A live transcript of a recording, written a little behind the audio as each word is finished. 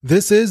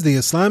This is the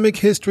Islamic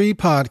History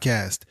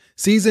Podcast,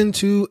 Season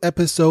 2,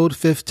 Episode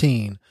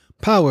 15,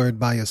 powered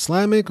by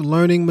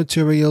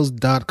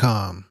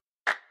IslamicLearningMaterials.com.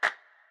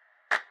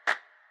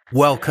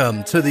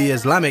 Welcome to the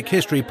Islamic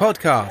History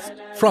Podcast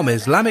from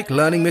Islamic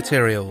Learning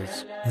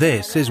Materials.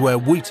 This is where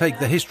we take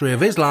the history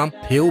of Islam,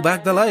 peel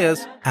back the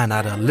layers, and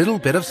add a little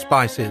bit of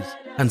spices,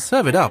 and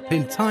serve it up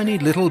in tiny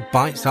little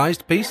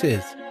bite-sized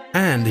pieces.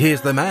 And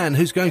here's the man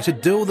who's going to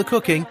do all the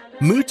cooking,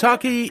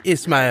 Mutaki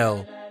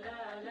Ismail.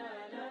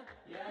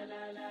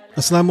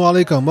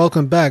 Assalamu alaikum.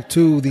 Welcome back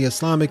to the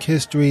Islamic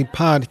History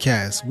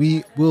Podcast.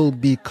 We will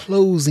be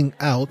closing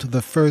out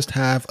the first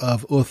half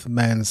of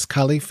Uthman's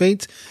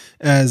caliphate.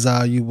 As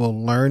you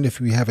will learn, if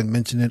we haven't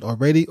mentioned it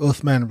already,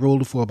 Uthman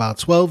ruled for about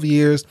 12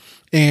 years,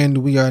 and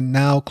we are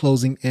now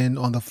closing in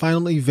on the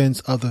final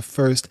events of the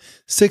first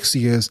 6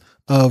 years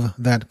of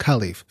that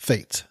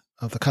caliphate.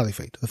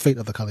 The fate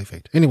of the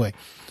caliphate. Anyway,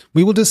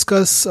 we will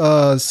discuss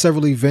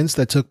several events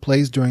that took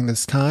place during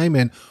this time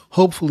and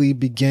hopefully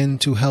begin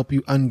to help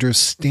you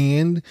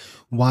understand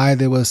why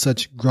there was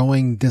such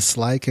growing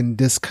dislike and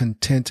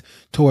discontent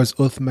towards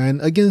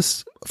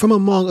Uthman from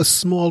among a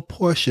small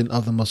portion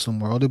of the Muslim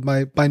world.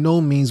 It by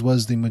no means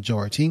was the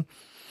majority.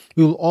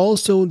 We will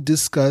also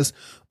discuss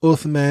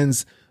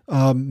Uthman's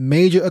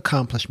major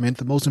accomplishment,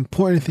 the most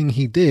important thing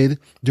he did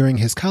during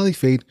his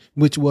caliphate,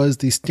 which was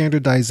the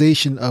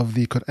standardization of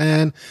the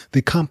Quran,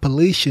 the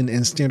compilation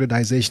and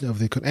standardization of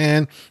the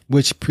Quran,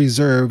 which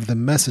preserved the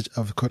message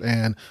of the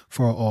Quran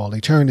for all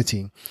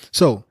eternity.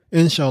 So,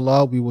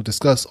 inshallah, we will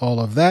discuss all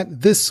of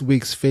that. This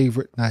week's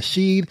favorite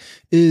nasheed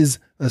is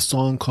a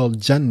song called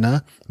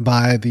Jannah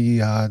by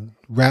the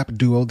rap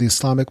duo, the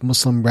Islamic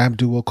Muslim rap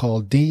duo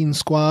called Deen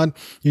Squad.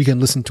 You can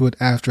listen to it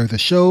after the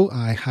show.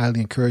 I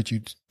highly encourage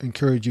you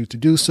to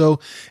do so.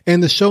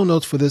 And the show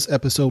notes for this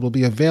episode will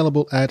be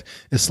available at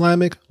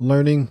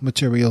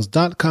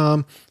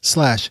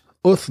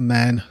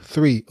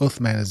IslamicLearningMaterials.com/Uthman3.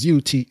 Uthman is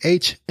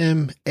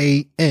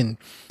Uthman.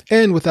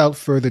 And without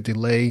further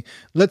delay,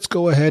 let's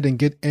go ahead and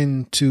get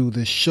into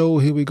the show.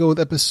 Here we go with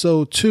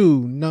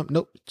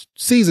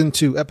Season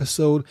 2,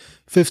 Episode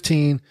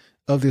 15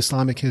 of the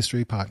Islamic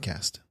History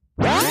Podcast.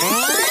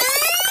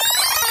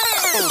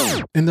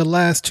 In the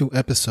last two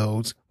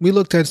episodes, we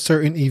looked at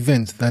certain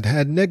events that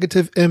had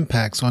negative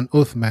impacts on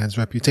Uthman's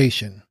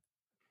reputation.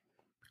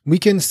 We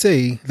can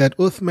say that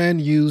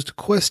Uthman used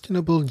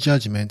questionable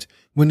judgment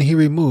when he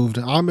removed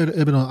Amr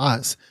ibn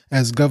al-As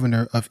as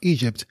governor of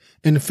Egypt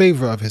in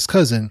favor of his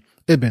cousin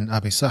Ibn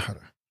Abi Sahr.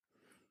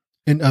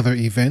 In other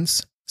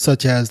events,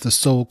 such as the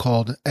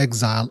so-called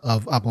exile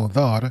of Abu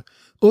Dhar,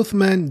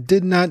 Uthman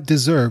did not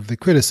deserve the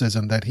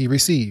criticism that he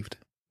received.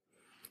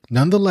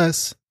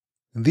 Nonetheless,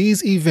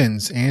 these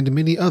events and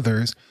many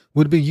others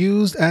would be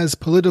used as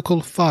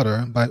political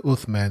fodder by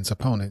Uthman's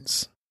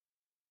opponents.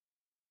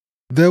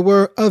 There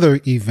were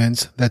other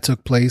events that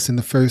took place in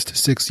the first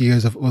 6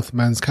 years of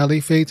Uthman's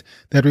caliphate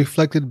that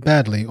reflected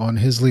badly on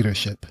his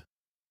leadership.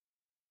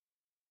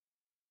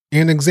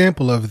 An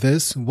example of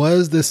this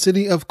was the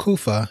city of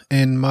Kufa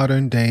in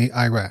modern-day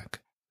Iraq.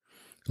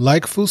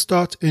 Like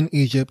Fustat in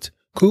Egypt,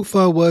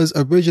 Kufa was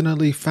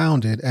originally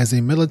founded as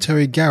a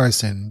military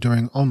garrison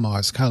during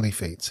Omar's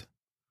caliphate.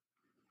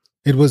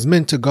 It was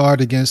meant to guard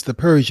against the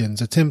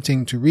Persians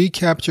attempting to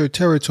recapture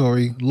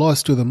territory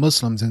lost to the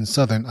Muslims in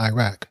southern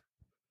Iraq.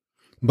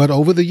 But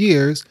over the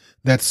years,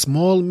 that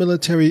small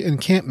military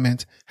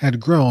encampment had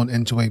grown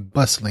into a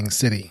bustling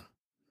city.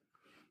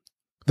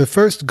 The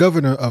first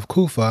governor of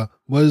Kufa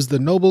was the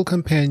noble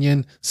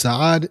companion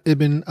Sa'ad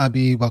ibn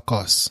Abi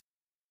Waqqas.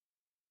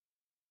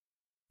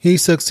 He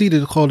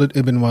succeeded Khalid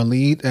ibn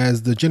Walid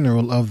as the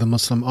general of the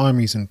Muslim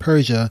armies in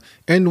Persia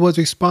and was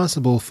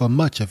responsible for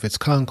much of its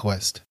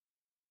conquest.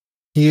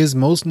 He is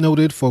most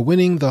noted for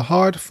winning the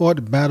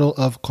hard-fought Battle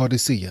of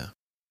Qadisiyah.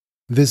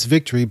 This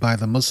victory by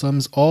the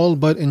Muslims all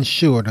but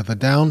ensured the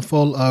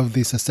downfall of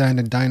the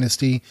Sassanid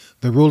dynasty,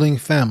 the ruling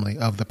family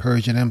of the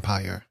Persian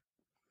Empire.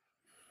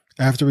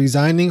 After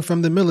resigning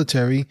from the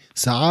military,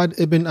 Sa'ad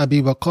ibn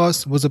Abi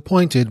Waqqas was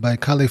appointed by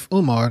Caliph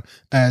Umar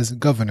as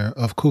governor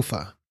of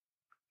Kufa.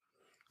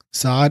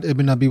 Sa'ad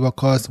ibn Abi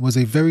Waqqas was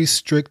a very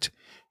strict,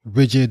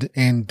 rigid,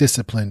 and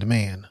disciplined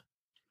man.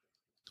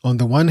 On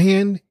the one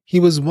hand, he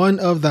was one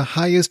of the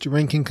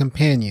highest-ranking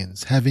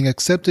companions, having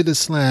accepted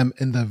Islam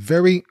in the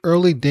very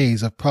early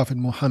days of Prophet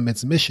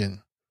Muhammad's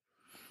mission.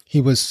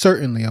 He was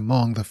certainly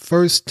among the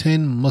first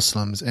 10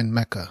 Muslims in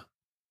Mecca.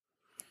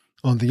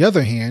 On the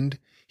other hand,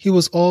 he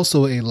was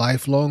also a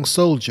lifelong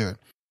soldier,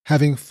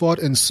 having fought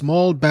in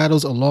small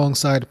battles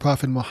alongside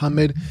Prophet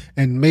Muhammad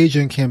and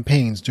major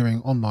campaigns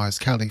during Omar's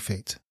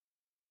caliphate.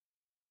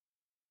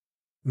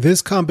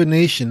 This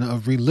combination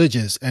of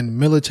religious and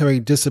military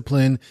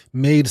discipline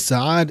made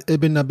Sa'ad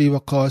ibn Abi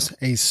Waqqas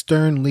a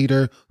stern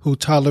leader who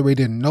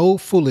tolerated no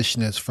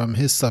foolishness from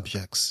his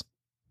subjects.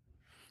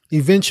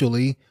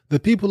 Eventually,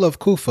 the people of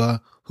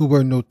Kufa, who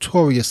were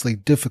notoriously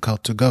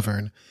difficult to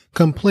govern,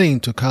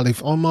 complained to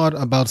Caliph Omar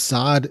about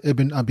Sa'ad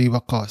ibn Abi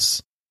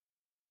Waqqas.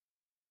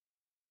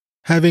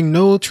 Having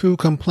no true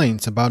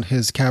complaints about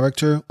his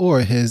character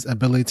or his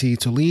ability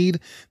to lead,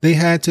 they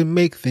had to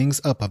make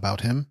things up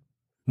about him.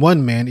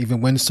 One man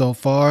even went so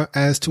far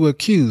as to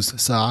accuse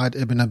Sa'ad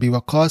ibn Abi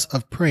Waqqas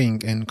of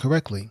praying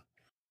incorrectly.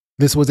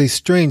 This was a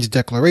strange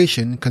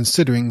declaration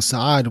considering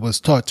Sa'ad was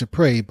taught to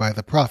pray by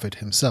the Prophet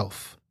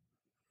himself.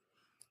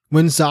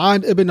 When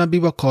Sa'ad ibn Abi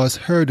Waqqas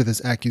heard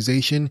this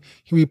accusation,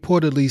 he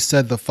reportedly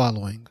said the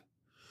following: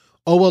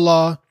 "O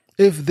Allah,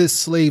 if this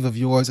slave of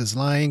yours is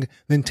lying,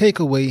 then take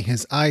away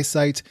his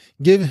eyesight,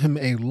 give him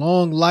a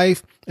long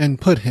life,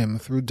 and put him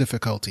through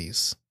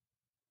difficulties."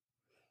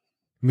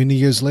 Many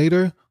years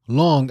later,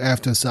 long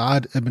after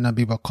Sa'ad ibn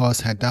Abi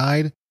Waqqas had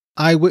died,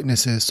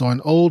 eyewitnesses saw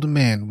an old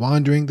man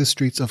wandering the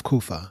streets of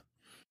Kufa.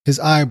 His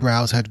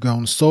eyebrows had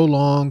grown so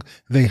long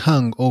they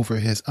hung over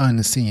his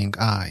unseeing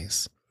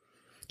eyes.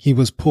 He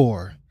was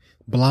poor,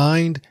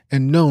 blind,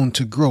 and known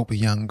to grope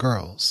young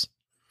girls.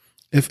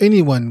 If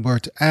anyone were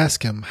to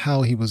ask him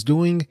how he was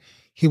doing,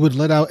 he would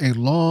let out a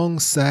long,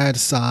 sad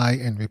sigh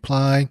and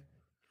reply,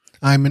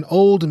 "I'm an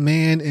old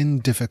man in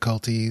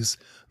difficulties.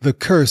 The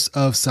curse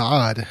of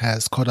Sa'ad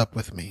has caught up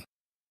with me."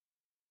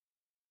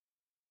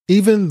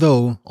 Even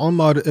though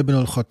Umar ibn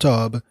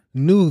al-Khattab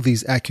knew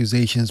these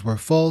accusations were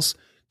false,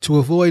 to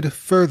avoid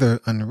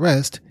further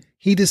unrest,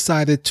 he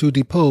decided to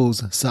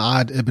depose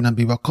Sa'ad ibn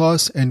Abi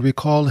Waqqas and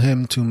recall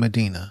him to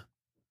Medina.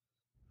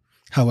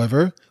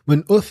 However,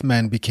 when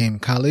Uthman became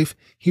caliph,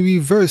 he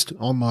reversed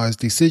Umar's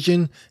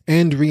decision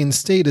and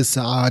reinstated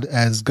Sa'ad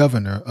as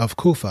governor of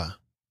Kufa.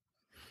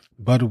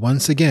 But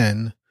once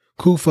again,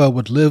 Kufa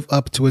would live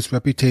up to its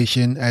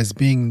reputation as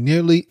being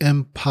nearly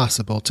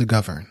impossible to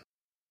govern.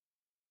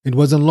 It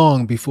wasn't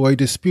long before a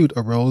dispute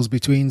arose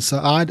between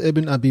Sa'ad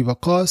ibn Abi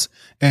Waqqas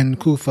and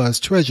Kufa's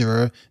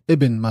treasurer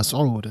Ibn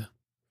Mas'ud.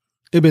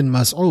 Ibn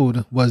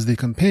Mas'ud was the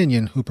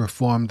companion who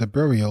performed the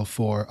burial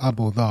for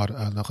Abu Dhar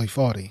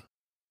al-Ghifari.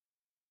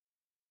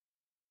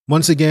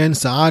 Once again,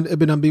 Sa'ad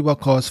ibn Abi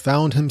Waqqas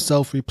found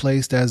himself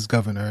replaced as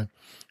governor.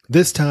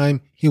 This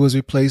time, he was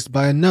replaced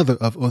by another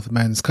of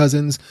Uthman's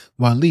cousins,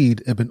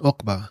 Walid ibn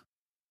Uqba.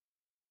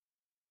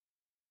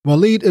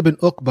 Walid ibn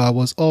Uqba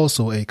was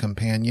also a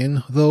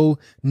companion, though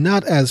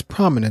not as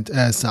prominent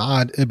as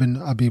Sa'ad ibn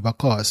Abi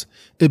Waqqas,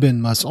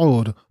 Ibn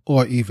Mas'ud,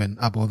 or even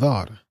Abu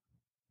Dhar.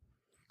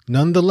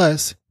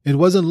 Nonetheless, it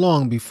wasn't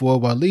long before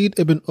Walid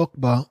ibn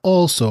Uqba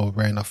also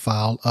ran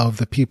afoul of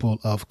the people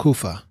of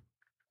Kufa.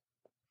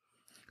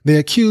 They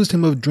accused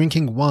him of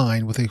drinking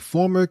wine with a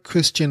former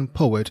Christian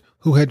poet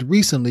who had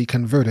recently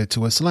converted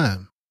to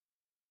Islam.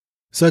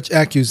 Such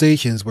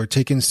accusations were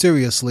taken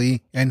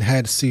seriously and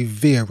had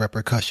severe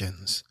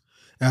repercussions.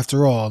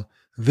 After all,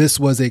 this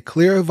was a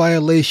clear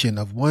violation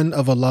of one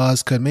of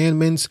Allah's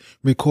commandments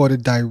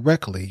recorded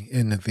directly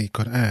in the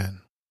Quran.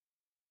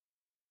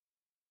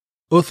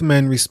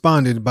 Uthman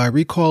responded by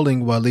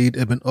recalling Walid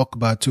ibn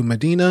Uqba to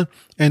Medina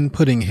and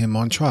putting him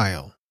on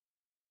trial.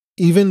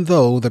 Even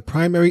though the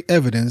primary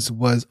evidence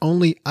was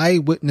only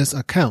eyewitness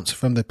accounts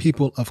from the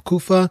people of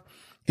Kufa,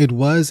 it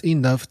was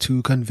enough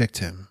to convict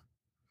him.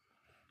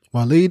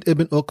 Walid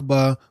ibn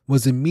Uqba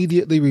was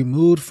immediately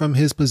removed from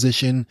his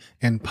position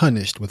and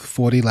punished with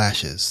 40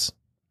 lashes.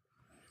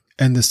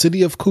 And the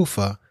city of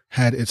Kufa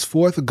had its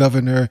fourth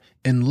governor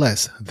in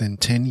less than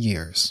 10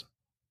 years.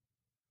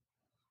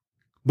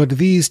 But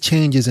these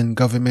changes in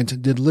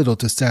government did little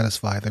to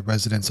satisfy the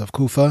residents of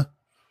Kufa.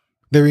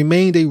 They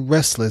remained a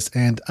restless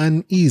and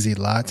uneasy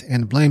lot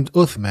and blamed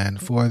Uthman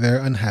for their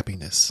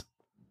unhappiness.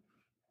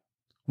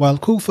 While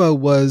Kufa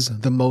was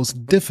the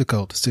most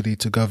difficult city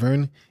to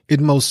govern, it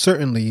most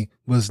certainly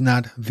was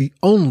not the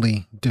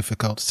only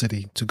difficult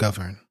city to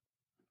govern.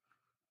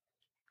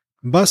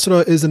 Basra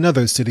is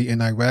another city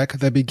in Iraq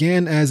that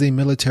began as a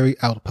military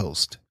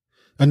outpost.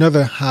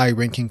 Another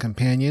high-ranking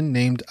companion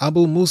named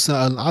Abu Musa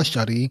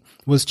al-Ash'ari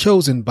was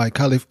chosen by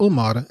Caliph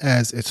Umar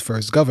as its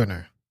first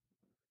governor.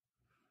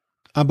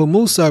 Abu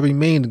Musa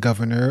remained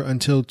governor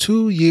until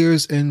 2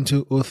 years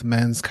into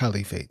Uthman's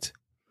caliphate.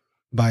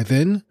 By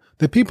then,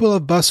 the people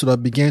of Basra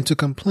began to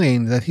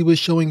complain that he was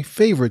showing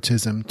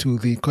favoritism to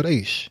the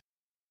Quraysh.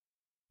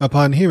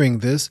 Upon hearing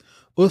this,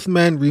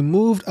 Uthman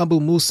removed Abu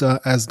Musa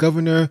as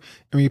governor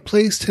and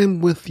replaced him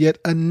with yet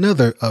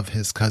another of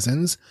his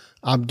cousins,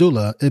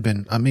 Abdullah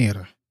ibn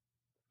Amir.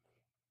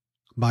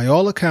 By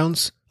all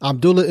accounts,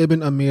 Abdullah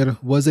ibn Amir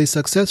was a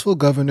successful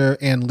governor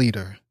and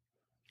leader.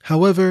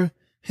 However,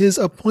 his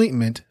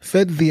appointment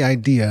fed the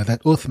idea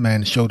that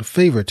Uthman showed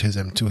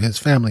favoritism to his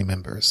family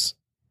members.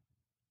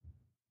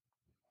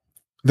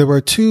 There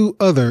were 2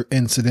 other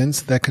incidents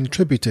that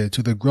contributed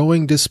to the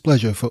growing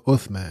displeasure for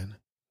Uthman.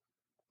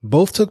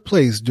 Both took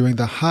place during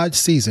the Hajj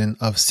season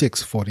of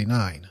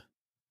 649.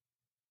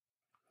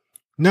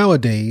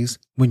 Nowadays,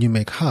 when you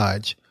make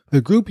Hajj,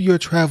 the group you're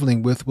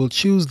traveling with will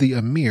choose the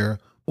Amir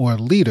or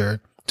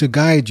leader to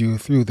guide you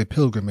through the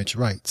pilgrimage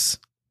rites.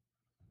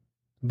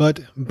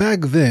 But back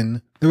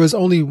then, there was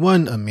only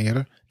one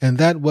Amir, and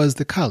that was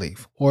the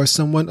Caliph, or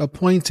someone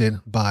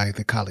appointed by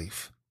the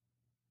Caliph.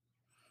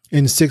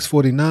 In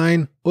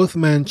 649,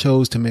 Uthman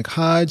chose to make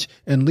Hajj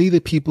and lead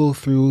the people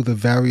through the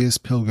various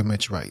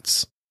pilgrimage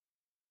rites.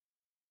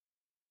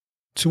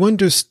 To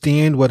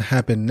understand what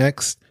happened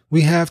next,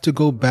 we have to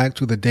go back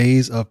to the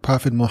days of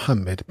Prophet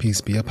Muhammad,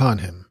 peace be upon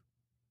him.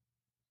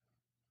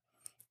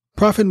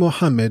 Prophet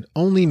Muhammad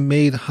only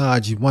made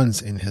Hajj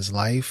once in his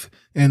life,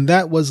 and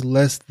that was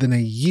less than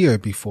a year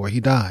before he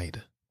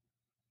died.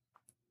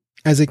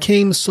 As it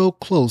came so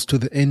close to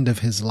the end of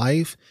his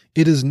life,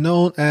 it is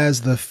known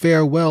as the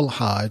farewell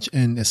Hajj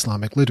in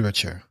Islamic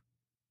literature.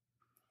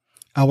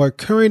 Our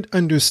current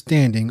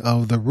understanding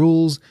of the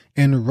rules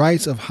and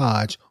rites of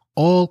Hajj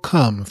all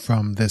come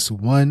from this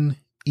one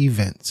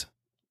event.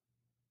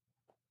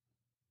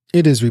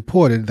 It is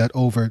reported that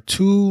over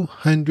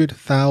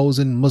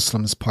 200,000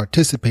 Muslims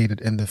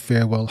participated in the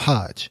farewell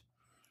Hajj.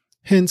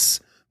 Hence,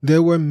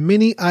 there were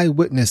many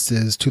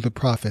eyewitnesses to the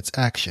Prophet's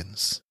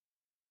actions.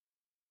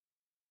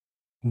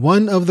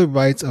 One of the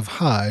rites of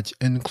Hajj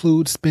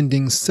includes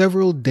spending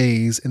several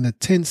days in the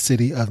tent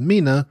city of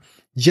Mina,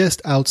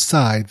 just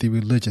outside the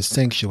religious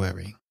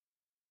sanctuary.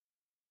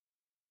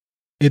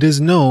 It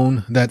is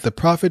known that the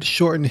Prophet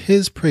shortened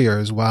his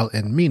prayers while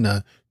in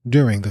Mina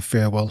during the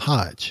farewell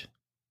Hajj.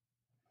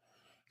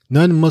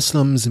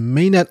 Non-Muslims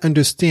may not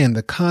understand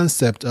the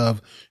concept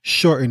of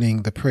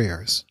shortening the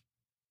prayers.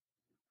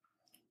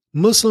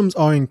 Muslims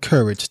are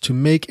encouraged to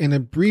make an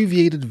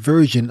abbreviated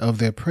version of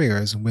their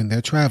prayers when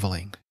they're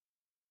traveling.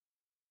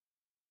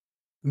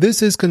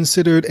 This is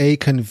considered a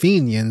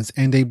convenience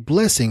and a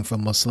blessing for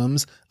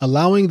Muslims,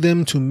 allowing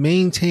them to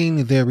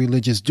maintain their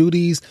religious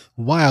duties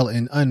while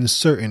in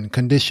uncertain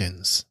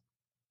conditions.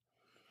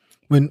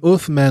 When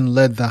Uthman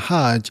led the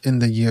Hajj in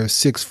the year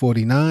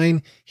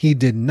 649, he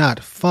did not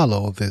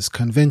follow this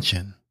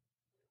convention.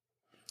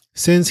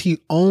 Since he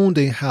owned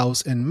a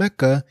house in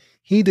Mecca,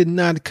 he did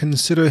not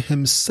consider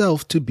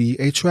himself to be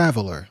a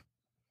traveler.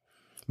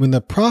 When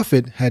the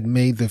Prophet had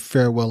made the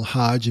farewell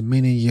Hajj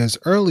many years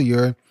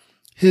earlier,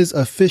 his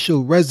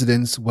official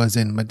residence was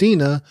in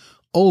Medina,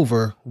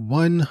 over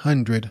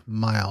 100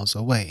 miles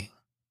away.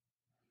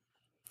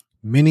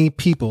 Many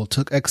people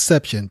took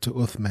exception to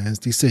Uthman's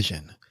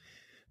decision.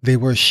 They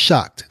were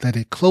shocked that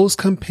a close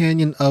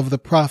companion of the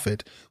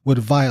Prophet would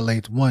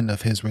violate one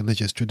of his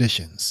religious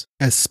traditions,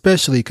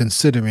 especially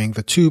considering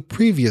the two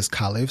previous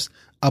caliphs,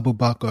 Abu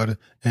Bakr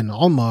and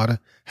Umar,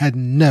 had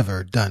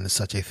never done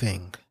such a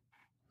thing.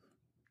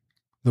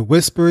 The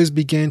whispers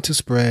began to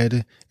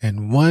spread,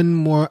 and one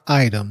more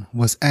item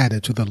was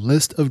added to the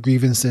list of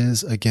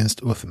grievances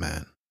against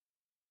Uthman.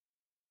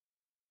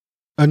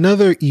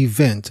 Another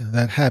event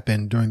that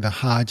happened during the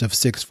Hajj of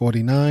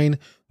 649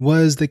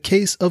 was the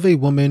case of a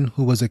woman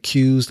who was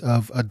accused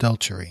of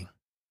adultery.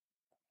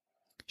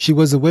 She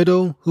was a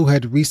widow who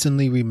had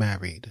recently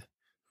remarried.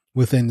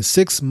 Within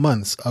 6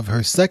 months of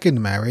her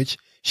second marriage,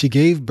 she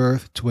gave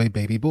birth to a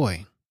baby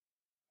boy.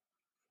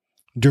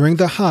 During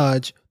the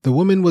Hajj, the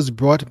woman was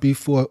brought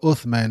before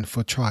Uthman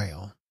for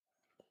trial.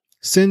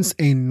 Since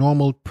a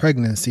normal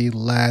pregnancy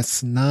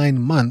lasts 9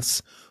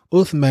 months,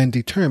 Uthman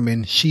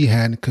determined she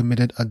had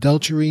committed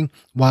adultery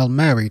while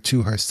married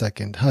to her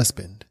second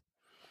husband.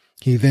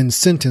 He then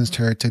sentenced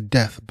her to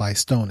death by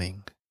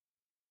stoning.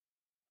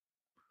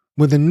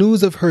 When the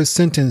news of her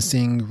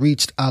sentencing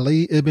reached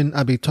Ali ibn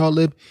Abi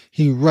Talib,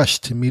 he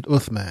rushed to meet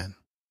Uthman.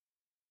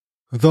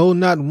 Though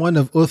not one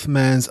of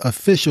Uthman's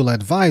official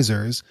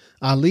advisors,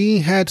 Ali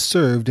had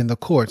served in the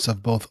courts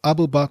of both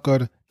Abu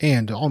Bakr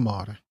and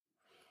Umar.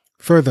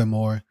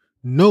 Furthermore,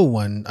 no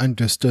one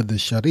understood the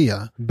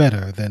Sharia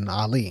better than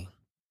Ali.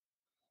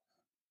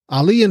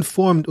 Ali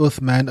informed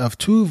Uthman of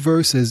 2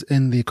 verses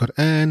in the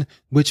Quran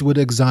which would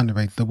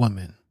exonerate the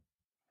woman.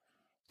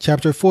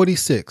 Chapter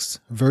 46,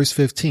 verse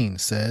 15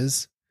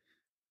 says,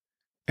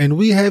 "And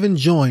we have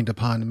enjoined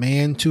upon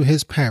man to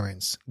his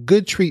parents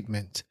good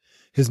treatment.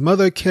 His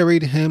mother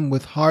carried him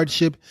with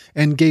hardship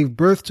and gave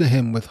birth to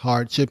him with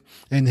hardship,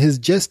 and his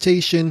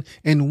gestation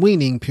and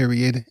weaning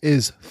period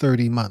is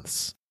 30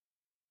 months.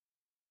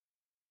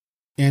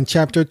 And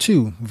chapter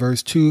 2,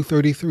 verse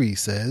 233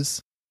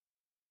 says,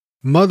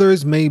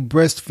 "Mothers may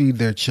breastfeed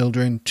their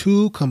children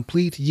 2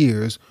 complete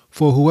years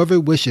for whoever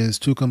wishes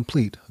to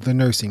complete the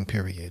nursing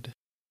period."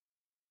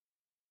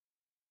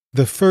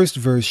 The first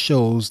verse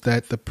shows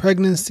that the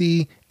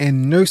pregnancy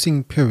and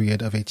nursing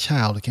period of a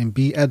child can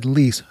be at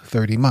least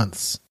 30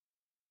 months.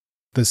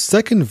 The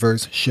second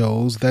verse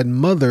shows that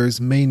mothers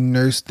may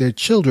nurse their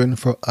children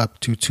for up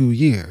to 2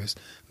 years,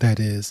 that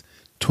is,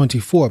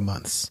 24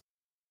 months.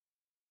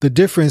 The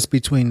difference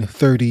between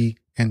 30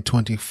 and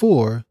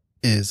 24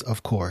 is,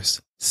 of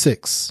course,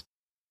 6.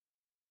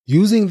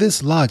 Using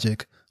this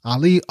logic,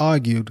 Ali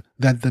argued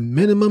that the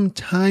minimum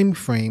time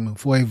frame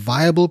for a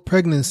viable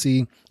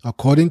pregnancy,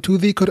 according to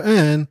the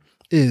Quran,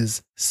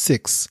 is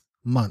 6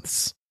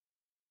 months.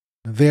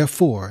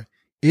 Therefore,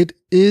 it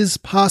is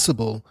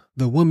possible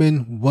the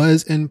woman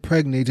was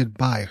impregnated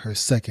by her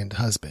second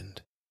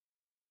husband.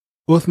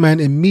 Uthman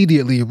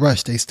immediately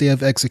rushed a stay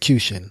of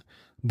execution,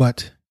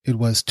 but it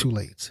was too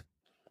late.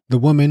 The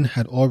woman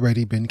had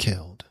already been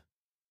killed.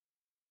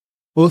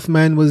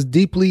 Uthman was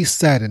deeply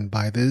saddened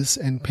by this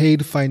and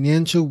paid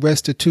financial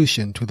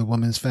restitution to the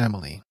woman's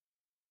family.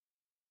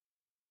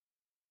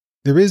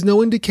 There is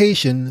no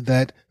indication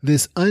that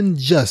this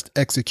unjust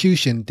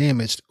execution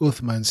damaged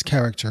Uthman's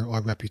character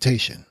or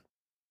reputation.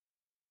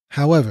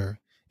 However,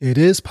 it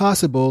is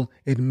possible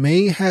it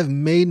may have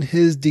made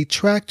his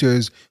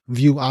detractors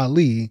view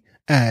Ali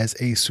as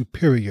a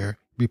superior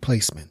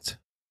replacement.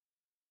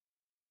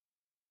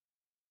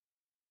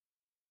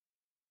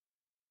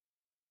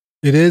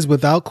 It is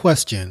without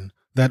question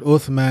that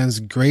Uthman's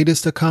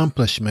greatest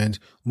accomplishment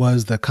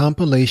was the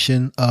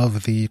compilation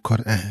of the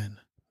Quran.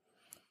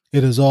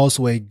 It is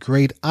also a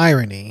great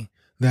irony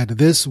that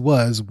this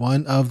was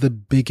one of the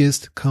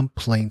biggest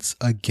complaints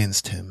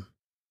against him.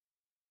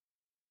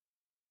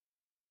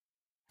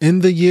 In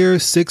the year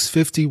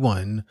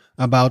 651,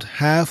 about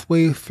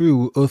halfway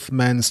through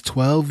Uthman's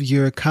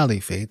 12-year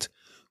caliphate,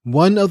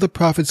 one of the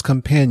Prophet's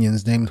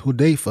companions named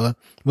Hudayfa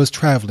was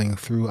traveling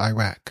through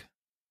Iraq.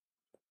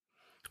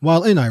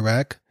 While in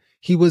Iraq,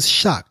 he was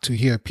shocked to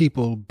hear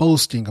people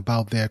boasting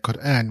about their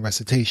Quran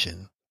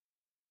recitation.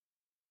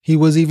 He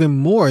was even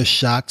more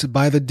shocked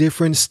by the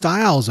different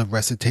styles of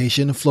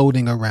recitation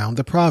floating around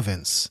the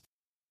province.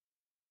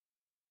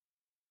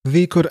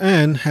 The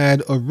Quran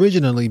had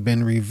originally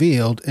been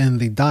revealed in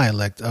the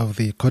dialect of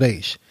the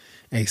Quraysh,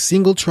 a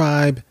single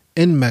tribe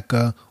in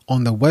Mecca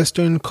on the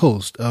western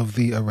coast of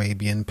the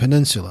Arabian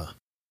Peninsula.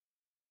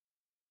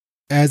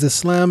 As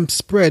Islam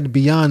spread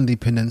beyond the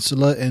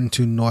peninsula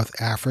into North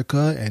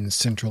Africa and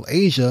Central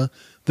Asia,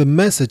 the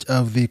message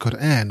of the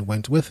Quran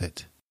went with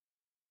it.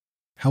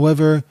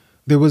 However,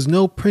 there was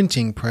no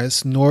printing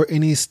press nor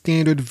any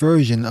standard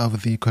version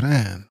of the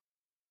Quran.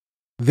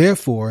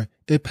 Therefore,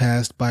 it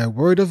passed by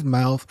word of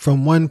mouth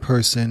from one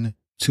person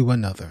to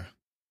another.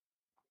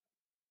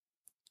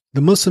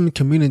 The Muslim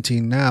community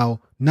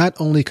now not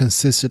only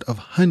consisted of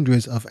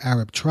hundreds of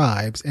Arab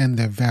tribes and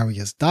their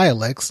various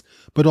dialects,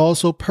 but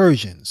also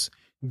Persians,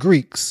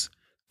 Greeks,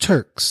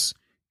 Turks,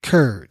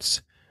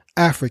 Kurds,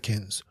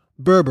 Africans,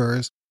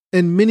 Berbers,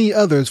 and many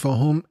others for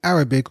whom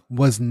Arabic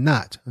was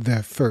not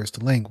their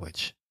first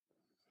language.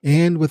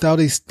 And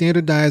without a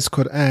standardized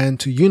Quran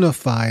to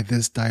unify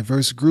this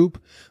diverse group,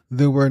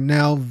 there were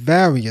now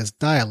various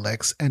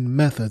dialects and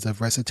methods of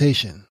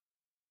recitation.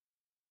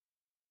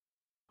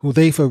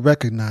 Hudayfa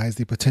recognized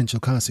the potential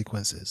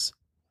consequences.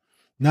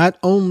 Not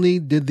only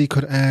did the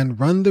Quran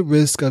run the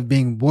risk of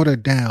being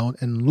watered down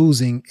and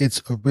losing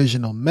its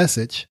original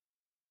message,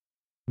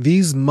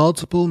 these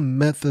multiple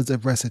methods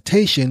of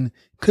recitation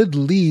could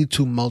lead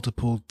to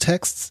multiple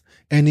texts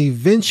and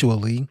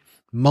eventually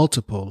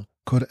multiple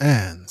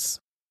Qur'ans.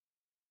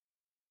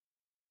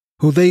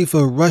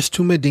 Hudayfa rushed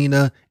to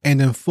Medina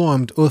and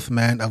informed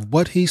Uthman of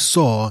what he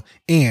saw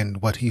and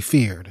what he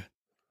feared.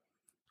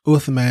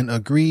 Uthman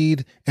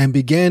agreed and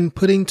began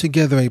putting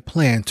together a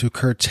plan to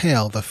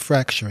curtail the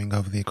fracturing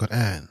of the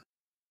Quran.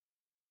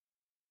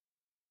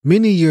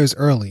 Many years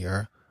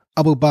earlier,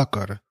 Abu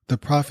Bakr, the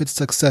Prophet's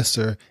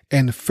successor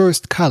and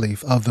first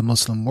caliph of the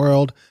Muslim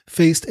world,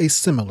 faced a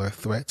similar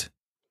threat.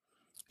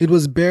 It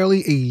was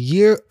barely a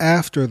year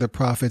after the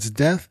Prophet's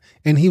death,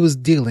 and he was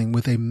dealing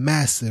with a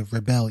massive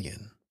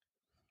rebellion.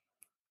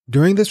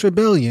 During this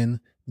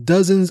rebellion,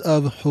 dozens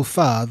of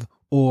Hufadh,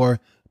 or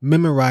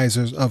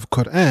memorizers of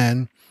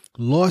Quran,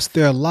 lost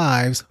their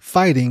lives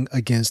fighting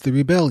against the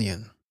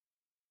rebellion.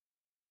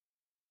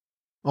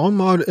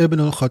 Umar ibn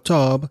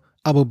al-Khattab,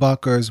 Abu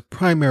Bakr's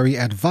primary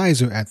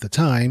advisor at the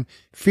time,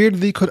 feared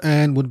the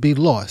Quran would be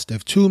lost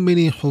if too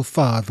many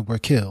Hufadh were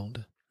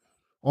killed.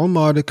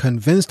 Umar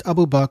convinced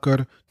Abu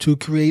Bakr to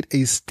create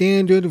a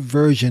standard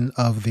version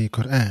of the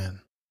Quran.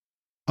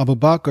 Abu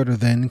Bakr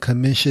then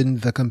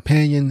commissioned the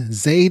companion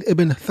Zayd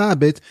ibn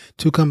Thabit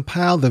to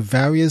compile the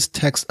various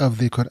texts of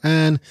the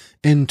Quran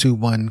into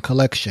one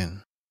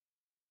collection.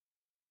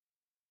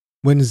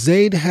 When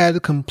Zayd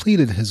had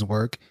completed his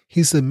work,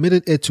 he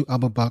submitted it to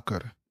Abu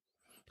Bakr.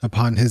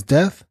 Upon his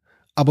death,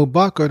 Abu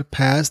Bakr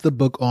passed the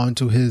book on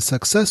to his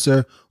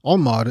successor,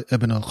 Umar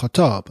ibn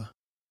al-Khattab.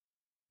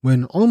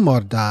 When Umar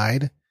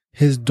died,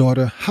 his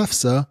daughter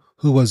Hafsa,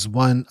 who was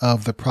one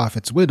of the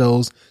Prophet's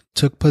widows,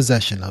 took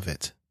possession of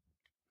it.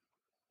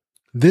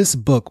 This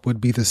book would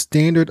be the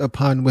standard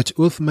upon which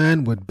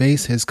Uthman would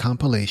base his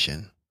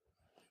compilation.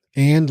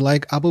 And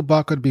like Abu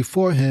Bakr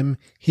before him,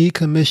 he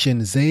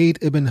commissioned Zayd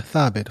ibn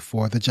Thabit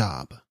for the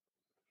job.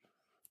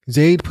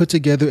 Zayd put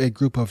together a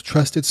group of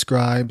trusted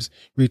scribes,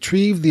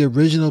 retrieved the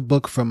original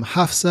book from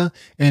Hafsa,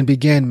 and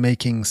began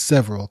making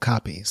several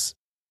copies.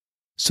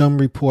 Some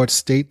reports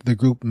state the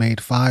group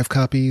made 5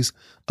 copies,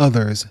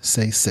 others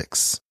say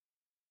 6.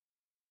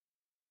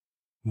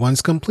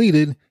 Once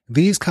completed,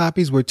 these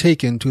copies were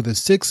taken to the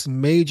 6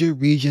 major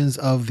regions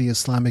of the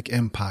Islamic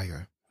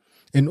Empire.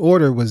 An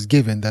order was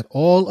given that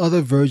all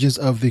other versions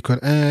of the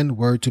Quran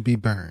were to be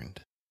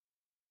burned.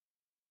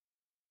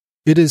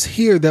 It is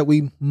here that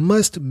we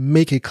must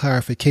make a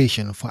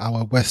clarification for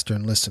our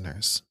Western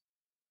listeners.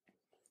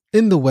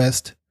 In the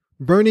West,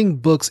 burning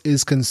books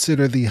is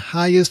considered the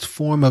highest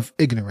form of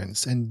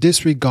ignorance and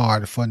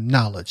disregard for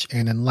knowledge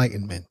and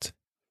enlightenment.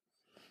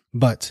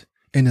 But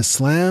in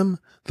Islam,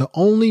 the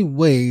only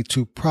way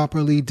to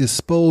properly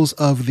dispose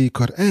of the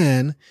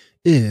Quran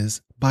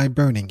is by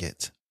burning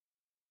it.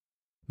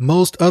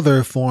 Most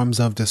other forms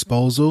of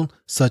disposal,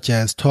 such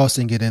as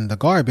tossing it in the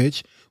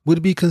garbage,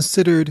 would be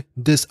considered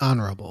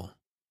dishonorable.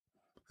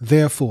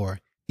 Therefore,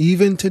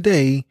 even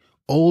today,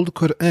 old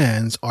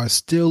Qur'ans are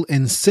still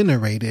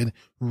incinerated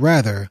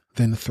rather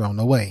than thrown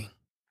away.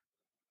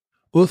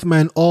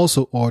 Uthman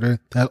also ordered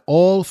that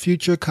all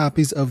future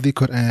copies of the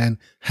Qur'an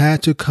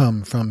had to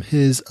come from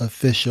his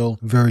official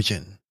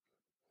version.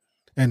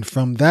 And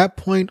from that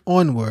point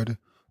onward,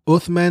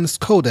 Uthman's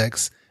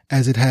Codex,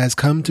 as it has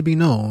come to be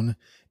known,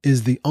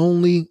 is the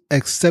only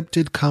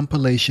accepted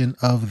compilation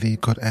of the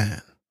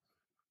Qur'an.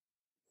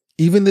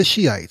 Even the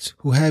Shiites,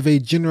 who have a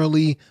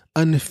generally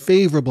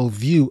unfavorable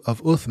view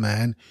of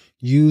Uthman,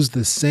 use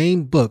the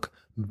same book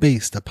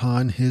based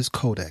upon his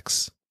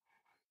Codex.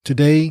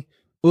 Today,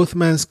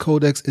 Uthman's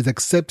Codex is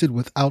accepted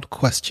without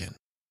question,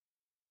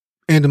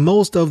 and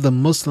most of the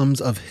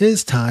Muslims of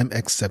his time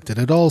accepted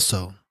it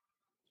also.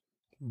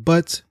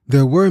 But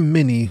there were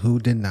many who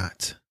did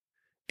not,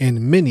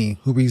 and many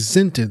who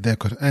resented their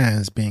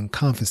Qur'ans being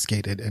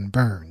confiscated and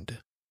burned.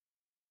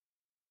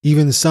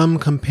 Even some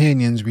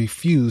companions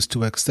refused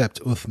to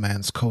accept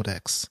Uthman's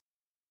Codex.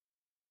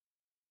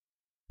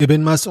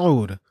 Ibn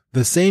Mas'ud,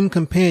 the same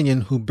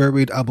companion who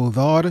buried Abu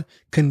Dharr,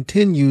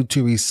 continued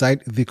to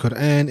recite the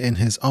Qur'an in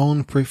his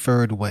own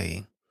preferred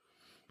way.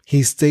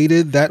 He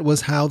stated that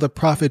was how the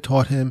Prophet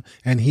taught him,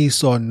 and he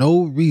saw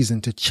no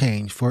reason to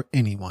change for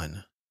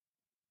anyone.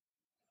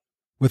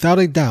 Without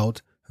a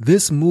doubt,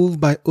 this move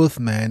by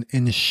Uthman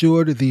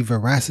ensured the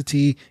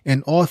veracity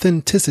and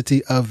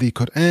authenticity of the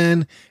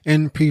Qur'an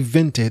and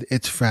prevented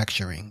its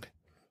fracturing.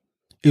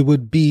 It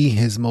would be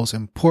his most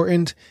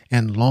important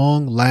and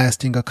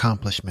long-lasting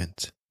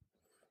accomplishment.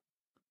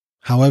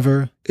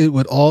 However, it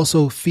would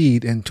also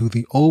feed into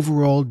the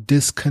overall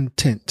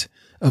discontent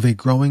of a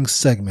growing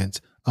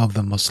segment of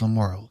the Muslim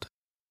world.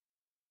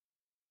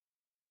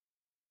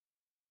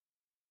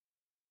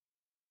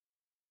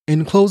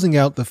 In closing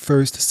out the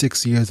first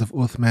 6 years of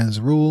Uthman's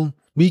rule,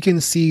 we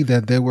can see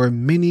that there were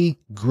many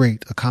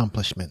great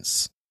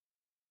accomplishments.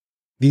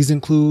 These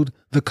include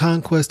the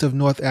conquest of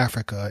North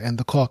Africa and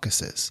the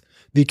Caucasus,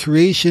 the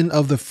creation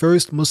of the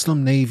first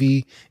Muslim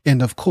navy,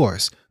 and of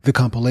course, the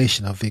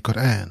compilation of the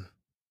Qur'an.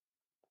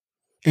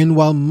 And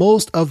while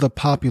most of the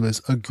populace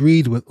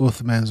agreed with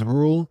Uthman's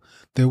rule,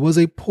 there was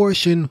a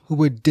portion who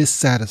were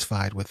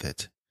dissatisfied with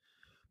it.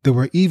 There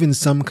were even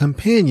some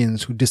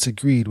companions who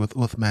disagreed with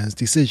Uthman's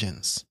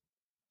decisions.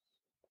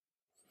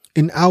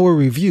 In our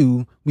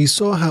review, we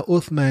saw how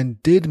Uthman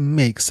did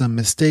make some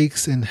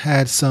mistakes and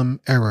had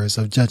some errors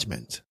of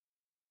judgment.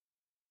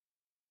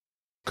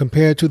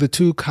 Compared to the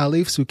two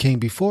caliphs who came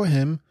before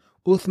him,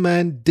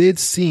 Uthman did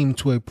seem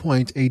to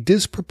appoint a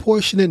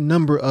disproportionate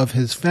number of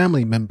his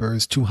family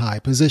members to high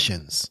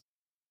positions.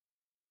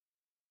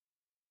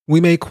 We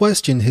may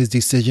question his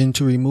decision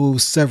to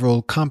remove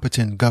several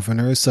competent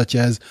governors such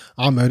as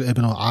Amr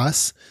ibn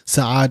al-As,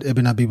 Sa'ad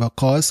ibn Abi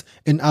Waqqas,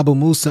 and Abu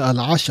Musa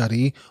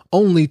al-Ash'ari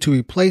only to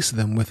replace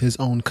them with his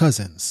own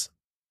cousins.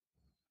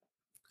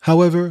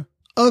 However,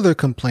 other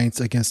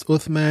complaints against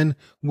Uthman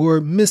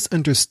were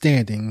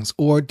misunderstandings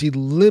or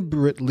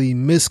deliberately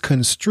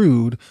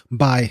misconstrued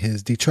by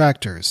his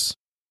detractors.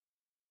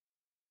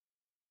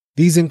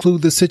 These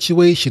include the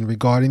situation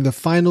regarding the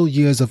final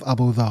years of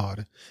Abu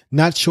Dharr,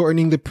 not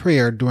shortening the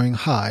prayer during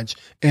Hajj,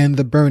 and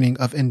the burning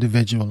of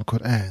individual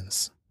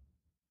Qur'ans.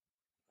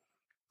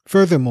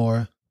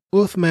 Furthermore,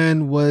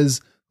 Uthman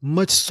was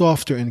much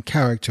softer in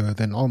character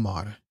than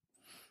Omar,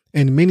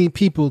 and many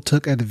people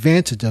took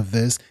advantage of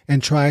this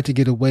and tried to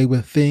get away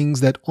with things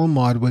that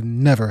Omar would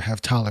never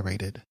have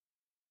tolerated.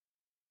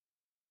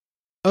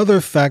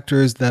 Other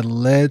factors that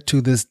led to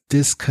this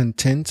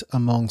discontent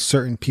among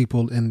certain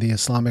people in the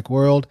Islamic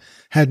world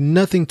had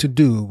nothing to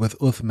do with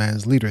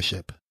Uthman's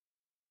leadership.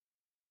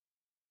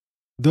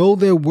 Though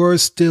there were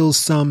still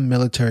some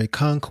military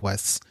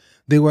conquests,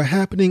 they were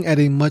happening at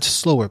a much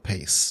slower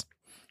pace.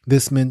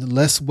 This meant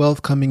less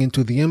wealth coming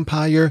into the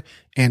empire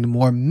and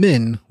more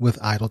men with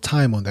idle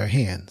time on their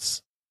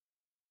hands.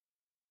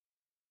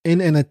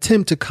 In an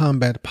attempt to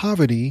combat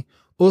poverty,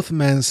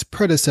 Uthman's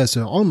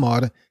predecessor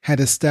Omar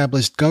had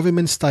established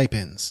government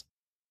stipends.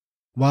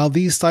 While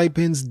these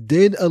stipends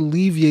did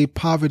alleviate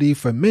poverty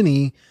for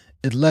many,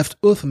 it left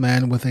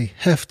Uthman with a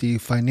hefty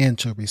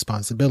financial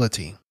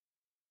responsibility.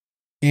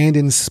 And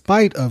in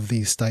spite of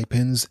these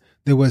stipends,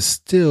 there was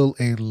still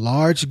a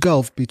large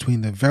gulf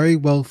between the very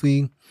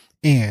wealthy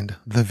and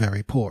the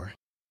very poor.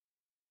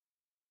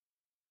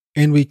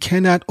 And we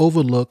cannot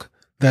overlook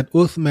that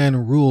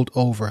Uthman ruled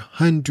over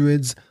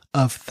hundreds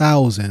of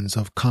thousands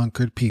of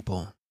conquered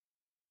people.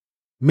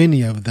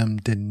 Many of them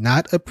did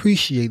not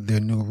appreciate their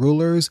new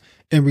rulers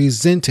and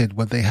resented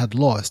what they had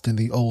lost in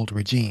the old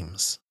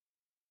regimes.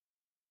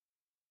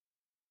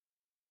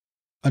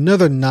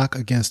 Another knock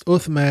against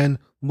Uthman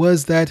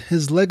was that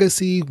his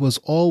legacy was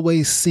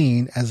always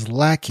seen as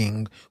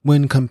lacking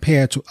when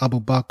compared to Abu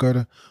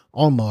Bakr,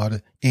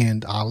 Omar,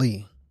 and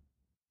Ali.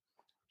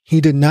 He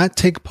did not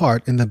take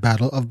part in the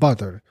Battle of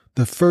Badr,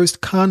 the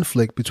first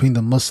conflict between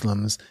the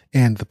Muslims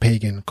and the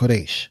pagan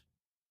Quraysh.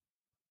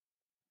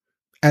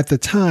 At the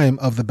time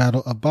of the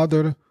Battle of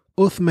Badr,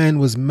 Uthman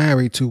was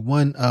married to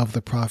one of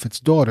the Prophet's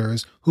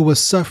daughters who was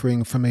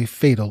suffering from a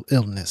fatal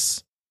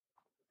illness.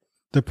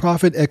 The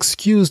Prophet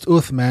excused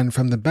Uthman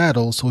from the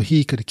battle so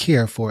he could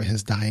care for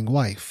his dying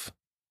wife.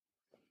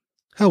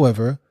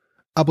 However,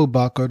 Abu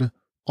Bakr,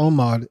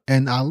 Omar,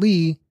 and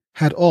Ali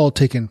had all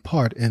taken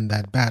part in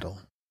that battle.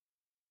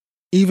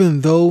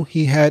 Even though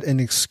he had an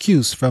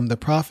excuse from the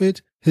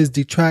Prophet, his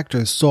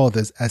detractors saw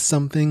this as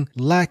something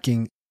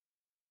lacking.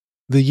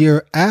 The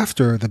year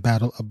after the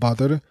Battle of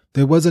Badr,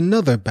 there was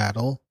another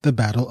battle, the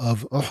Battle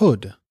of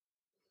Uhud.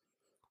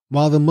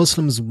 While the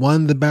Muslims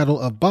won the Battle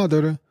of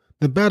Badr,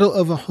 the Battle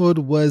of Uhud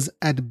was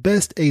at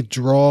best a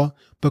draw,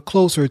 but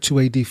closer to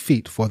a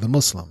defeat for the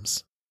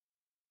Muslims.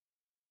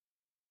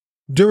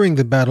 During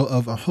the Battle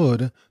of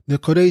Uhud, the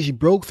Quraysh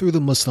broke through the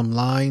Muslim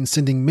line,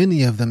 sending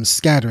many of them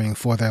scattering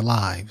for their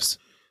lives.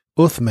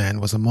 Uthman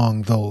was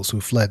among those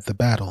who fled the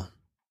battle.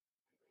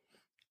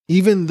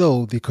 Even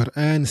though the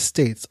Quran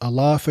states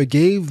Allah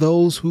forgave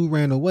those who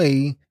ran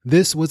away,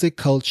 this was a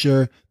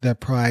culture that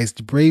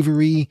prized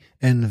bravery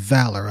and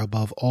valor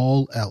above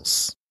all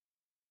else.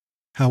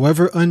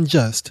 However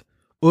unjust,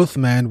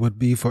 Uthman would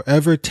be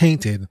forever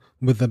tainted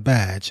with the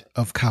badge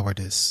of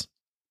cowardice.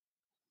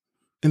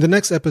 In the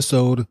next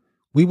episode,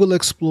 we will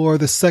explore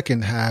the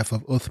second half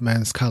of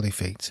Uthman's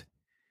caliphate.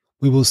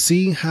 We will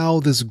see how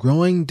this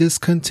growing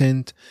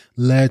discontent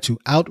led to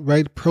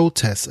outright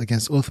protests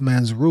against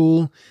Uthman's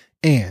rule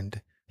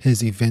and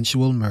his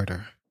eventual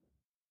murder.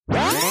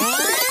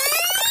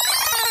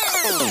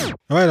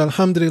 All right,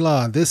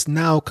 alhamdulillah, this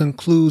now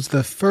concludes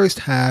the first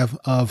half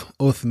of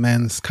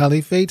Uthman's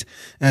caliphate.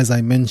 As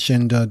I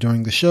mentioned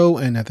during the show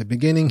and at the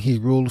beginning, he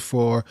ruled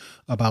for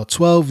about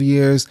 12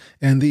 years,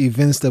 and the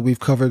events that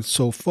we've covered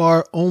so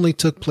far only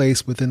took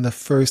place within the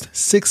first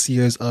 6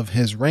 years of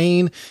his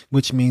reign,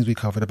 which means we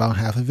covered about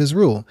half of his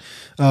rule.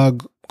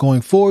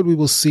 Going forward, we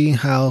will see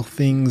how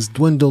things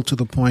dwindle to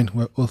the point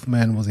where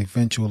Uthman was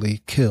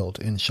eventually killed,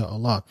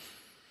 inshallah.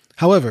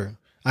 However,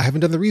 I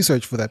haven't done the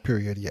research for that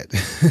period yet.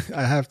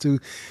 I have to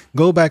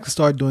go back to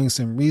start doing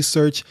some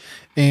research,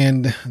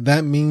 and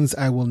that means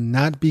I will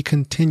not be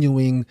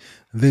continuing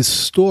this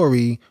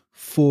story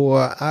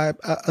for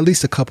at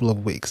least a couple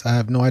of weeks. I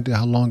have no idea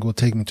how long it will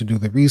take me to do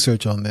the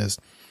research on this,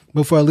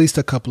 but for at least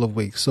a couple of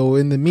weeks. So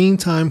in the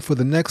meantime, for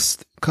the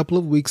next couple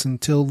of weeks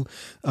until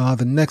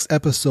the next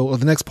episode or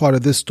the next part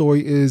of this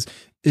story is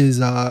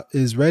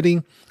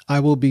ready, I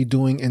will be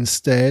doing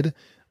instead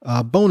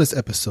bonus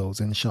episodes,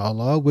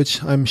 inshallah,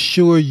 which I'm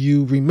sure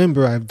you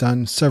remember. I've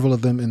done several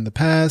of them in the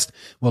past,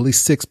 well, at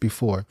least 6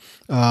 before.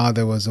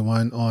 There was a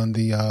one on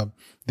the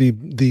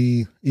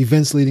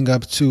events leading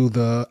up to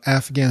the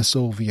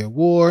Afghan-Soviet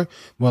War,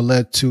 what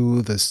led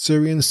to the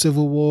Syrian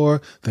Civil War,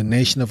 the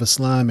Nation of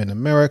Islam in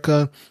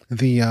America, and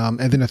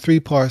then a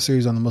 3-part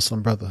series on the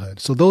Muslim Brotherhood.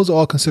 So those are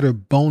all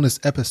considered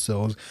bonus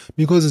episodes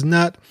because it's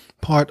not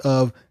part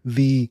of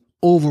the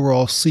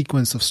overall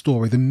sequence of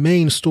story, the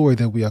main story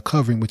that we are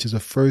covering, which is the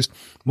first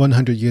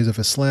 100 years of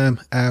Islam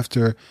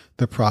after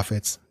the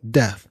Prophet's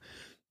death.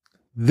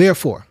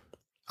 Therefore,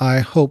 I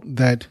hope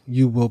that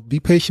you will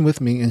be patient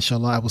with me.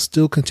 Inshallah, I will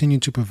still continue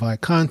to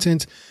provide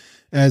content.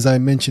 As I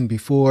mentioned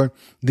before,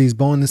 these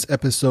bonus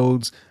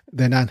episodes,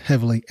 they're not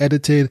heavily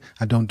edited.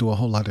 I don't do a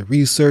whole lot of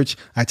research.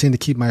 I tend to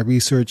keep my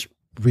research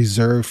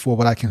reserved for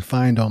what I can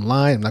find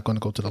online. I'm not going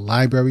to go to the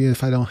library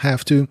if I don't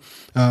have to.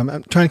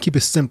 I'm trying to keep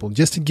it simple,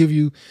 just to give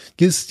you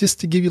a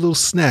little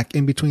snack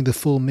in between the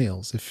full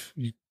meals, if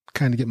you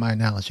kind of get my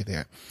analogy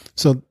there.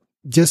 So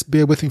just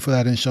bear with me for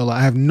that, inshallah.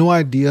 I have no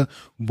idea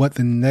what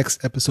the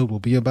next episode will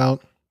be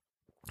about.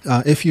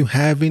 If you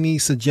have any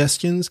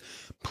suggestions,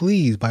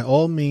 please, by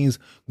all means,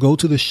 go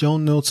to the show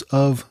notes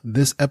of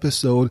this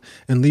episode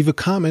and leave a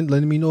comment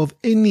letting me know of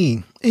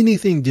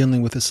anything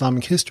dealing with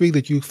Islamic history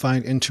that you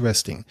find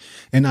interesting.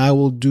 And I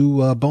will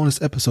do a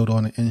bonus episode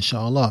on it,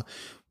 inshallah.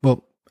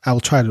 Well, I will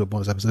try to do a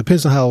bonus episode. It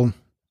depends on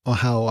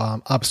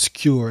how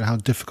obscure and how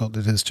difficult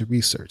it is to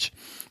research.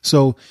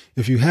 So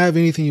if you have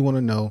anything you want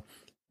to know,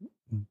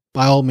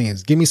 by all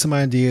means, give me some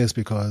ideas,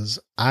 because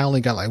I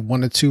only got like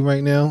 1 or 2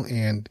 right now,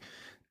 and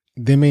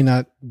they may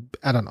not,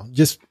 I don't know.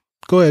 Just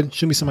go ahead,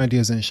 shoot me some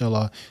ideas,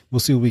 inshallah.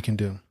 We'll see what we can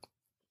do.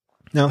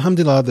 Now,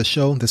 alhamdulillah, this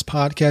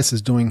podcast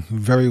is doing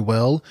very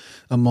well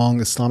among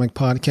Islamic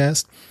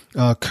podcasts.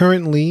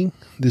 Currently,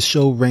 this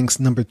show ranks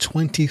number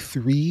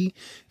 23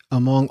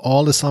 among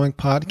all Islamic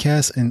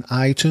podcasts in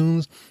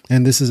iTunes.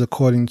 And this is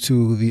according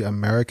to the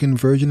American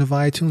version of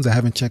iTunes. I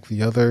haven't checked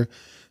the other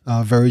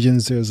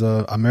versions. There's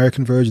a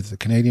American version, there's a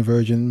Canadian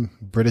version,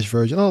 British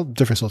version, all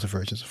different sorts of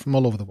versions from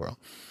all over the world.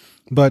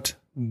 But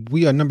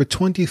we are number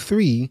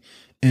 23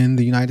 in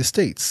the United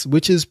States,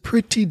 which is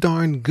pretty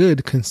darn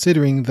good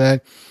considering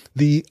that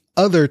the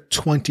other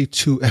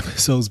 22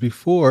 episodes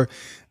before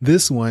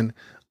this one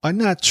are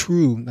not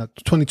true.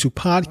 22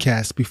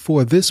 podcasts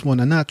before this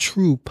one are not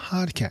true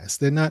podcasts.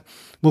 They're not.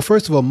 Well,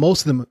 first of all,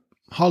 most of them,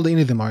 hardly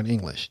any of them are in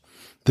English.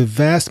 the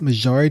vast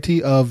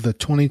majority of the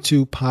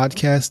 22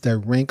 podcasts that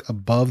rank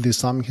above the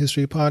Islamic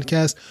History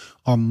podcast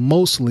are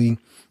mostly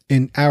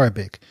in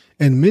Arabic.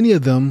 And many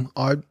of them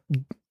are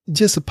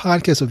just a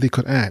podcast of the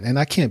Quran. And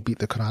I can't beat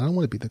the Quran. I don't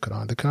want to beat the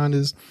Quran. The Quran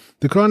is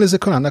the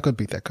Quran. I'm not going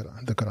to beat the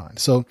Quran.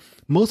 So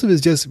most of it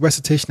is just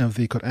recitation of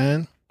the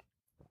Quran.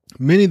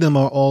 Many of them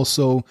are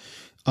also,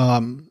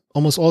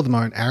 almost all of them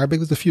are in Arabic.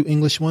 There's a few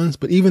English ones,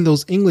 but even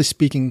those English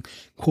speaking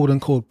quote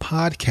unquote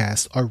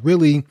podcasts are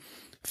really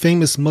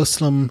famous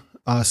Muslim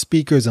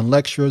speakers and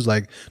lecturers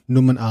like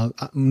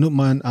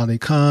Uthman Ali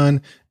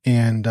Khan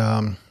and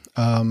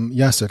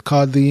Yasser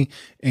Qadhi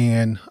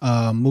and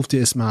Mufti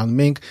Ismail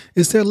Mink.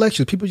 It's their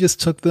lectures. People just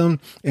took them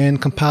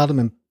and compiled them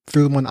and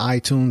threw them on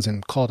iTunes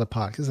and called it a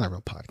podcast. It's not a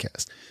real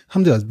podcast.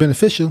 Alhamdulillah, it's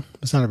beneficial,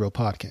 but it's not a real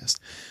podcast.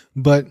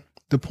 But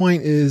the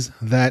point is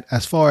that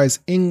as far as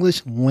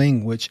English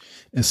language,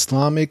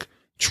 Islamic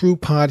true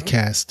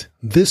podcast,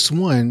 this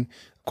one,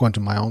 according to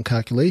my own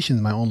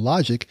calculations, my own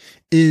logic,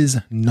 is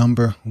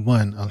number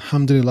one.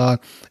 Alhamdulillah.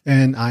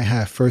 And I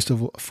have first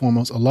and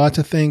foremost Allah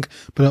to thank,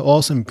 but I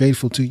also am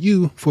grateful to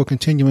you for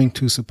continuing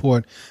to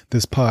support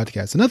this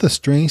podcast. Another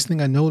strange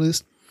thing I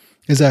noticed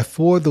is that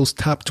for those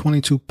top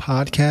 22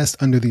 podcasts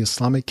under the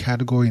Islamic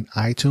category in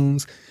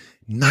iTunes,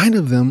 9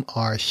 of them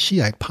are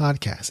Shiite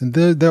podcasts, and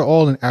they're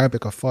all in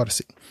Arabic or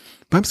Farsi.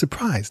 But I'm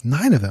surprised,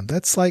 9 of them.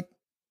 That's like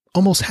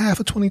almost half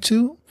of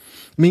 22.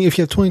 I mean, if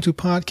you have 22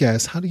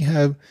 podcasts, how do you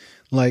have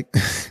like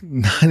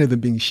 9 of them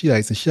being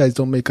Shiites? And Shiites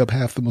don't make up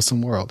half the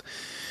Muslim world.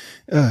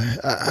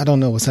 I don't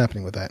know what's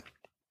happening with that.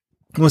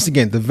 Once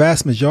again, the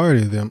vast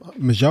majority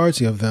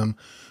of them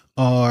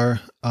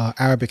are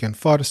Arabic and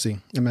Farsi.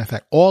 As a matter of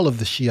fact, all of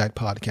the Shiite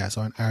podcasts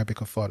are in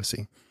Arabic or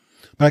Farsi.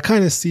 But I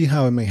kind of see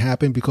how it may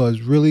happen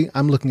because really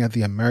I'm looking at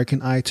the American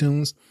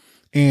iTunes,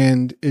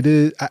 and it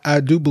is,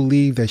 I do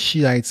believe that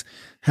Shiites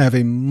have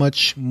a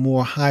much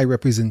more high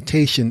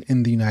representation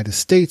in the United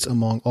States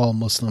among all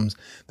Muslims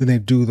than they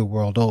do the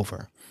world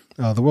over.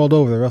 The world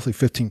over, they're roughly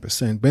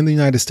 15%. But in the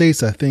United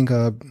States, I think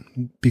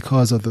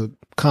because of the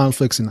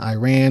conflicts in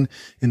Iran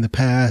in the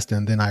past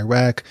and then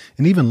Iraq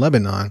and even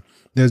Lebanon,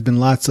 there's been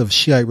lots of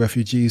Shiite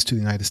refugees to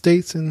the United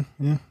States, and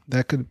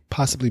that could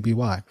possibly be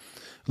why.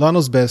 Allah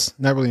knows best,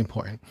 not really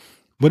important.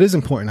 What is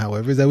important,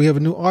 however, is that we have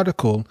a new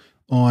article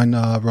on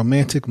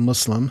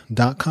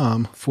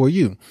romanticmuslim.com for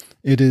you.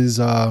 It is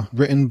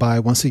written by,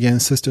 once again,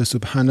 Sister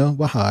Subhana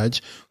Wahaj,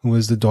 who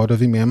is the daughter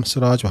of Imam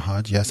Siraj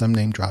Wahaj. Yes, I'm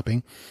name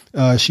dropping.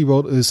 She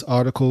wrote this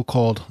article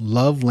called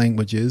Love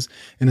Languages,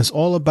 and it's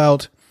all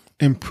about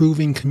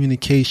improving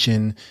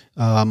communication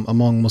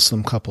among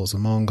Muslim couples,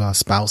 among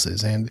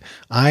spouses. And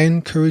I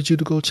encourage you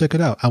to go check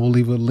it out. I will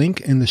leave a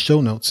link in the show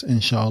notes,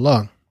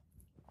 inshallah.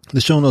 The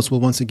show notes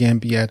will once again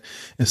be at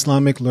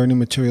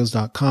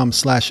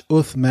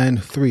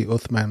islamiclearningmaterials.com/Uthman3.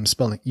 Uthman, I'm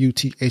spelling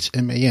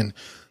Uthman.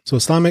 So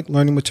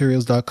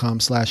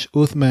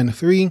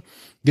islamiclearningmaterials.com/Uthman3.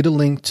 Get a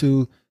link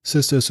to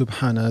Sister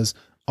Subhana's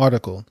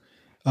article.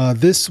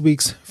 This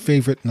week's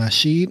favorite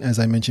nasheed, as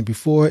I mentioned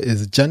before,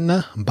 is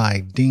Jannah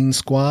by Deen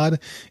Squad.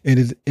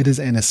 It is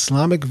an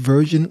Islamic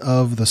version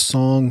of the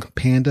song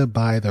Panda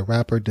by the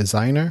rapper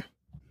Designer.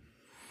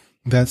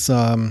 That's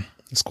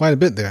it's quite a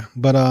bit there,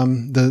 but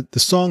the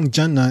song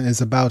Jannah is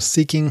about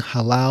seeking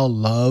halal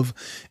love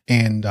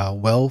and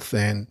wealth,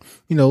 and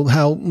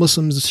how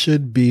Muslims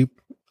should be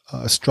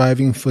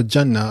striving for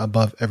Jannah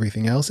above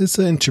everything else. It's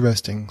an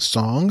interesting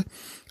song.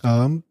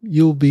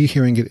 You'll be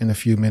hearing it in a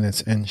few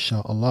minutes,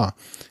 inshallah,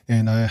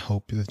 and I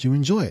hope that you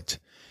enjoy it.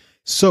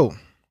 So,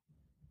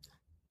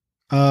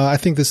 I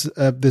think this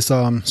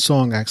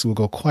song actually will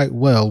go quite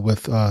well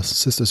with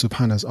Sister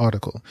Subhana's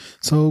article.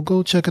 So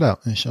go check it out,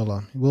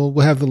 inshallah. We'll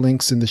have the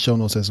links in the show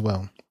notes as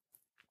well.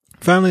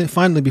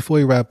 Finally, before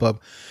we wrap up,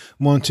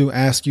 I want to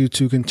ask you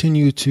to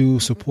continue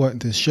to support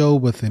this show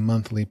with a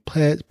monthly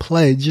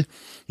pledge.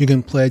 You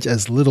can pledge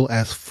as little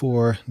as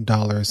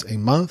 $4 a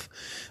month.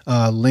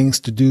 Links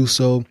to do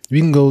so,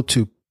 you can go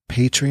to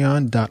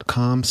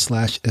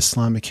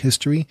patreon.com/Islamic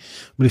history.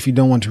 But if you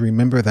don't want to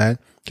remember that,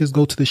 just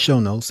go to the show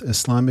notes,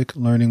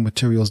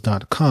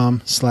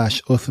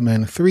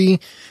 islamiclearningmaterials.com/Uthman3,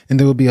 and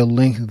there will be a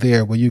link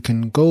there where you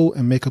can go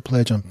and make a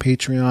pledge on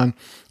Patreon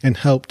and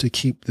help to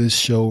keep this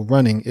show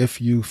running if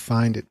you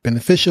find it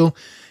beneficial.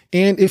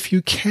 And if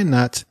you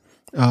cannot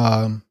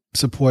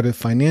support it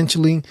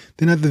financially,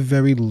 then at the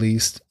very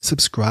least,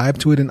 subscribe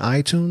to it in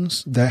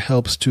iTunes. That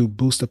helps to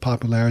boost the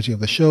popularity of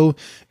the show,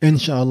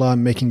 inshallah,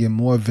 making it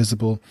more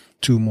visible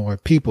to more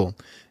people.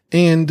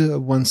 And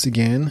once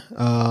again,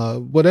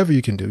 whatever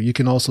you can do, you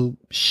can also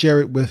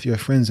share it with your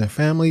friends and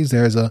families.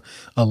 There's a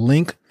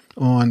link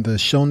on the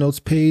show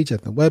notes page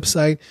at the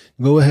website.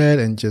 Go ahead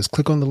and just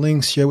click on the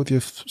links, share with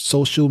your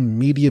social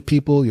media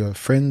people, your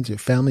friends, your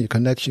family, your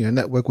connection, your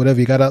network, whatever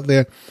you got out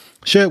there.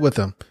 Share it with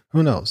them.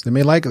 Who knows? They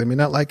may like it. They may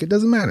not like it.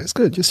 Doesn't matter. It's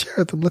good. Just share it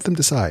with them. Let them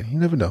decide. You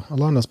never know.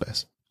 Allah knows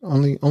best.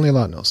 Only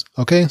Allah knows.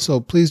 Okay.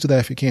 So please do that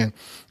if you can,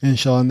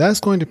 inshallah. And that's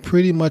going to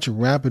pretty much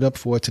wrap it up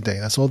for today.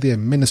 That's all the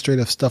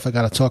administrative stuff I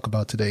got to talk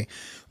about today.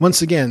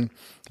 Once again,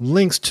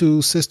 links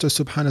to Sister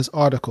Subhana's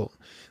article,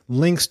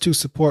 links to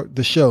support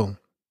the show,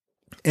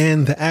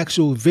 and the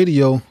actual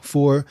video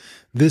for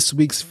this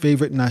week's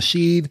favorite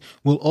nasheed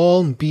will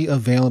all be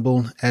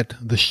available at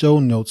the show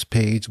notes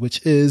page,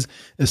 which is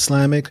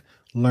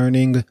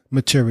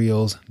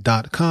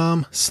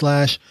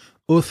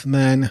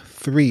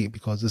islamiclearningmaterials.com/Uthman3,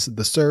 because this is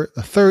the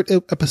third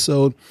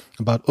episode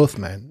about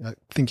Uthman. I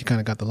think you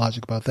kind of got the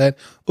logic about that.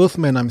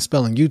 Uthman, I'm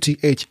spelling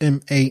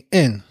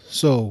Uthman.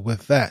 So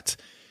with that,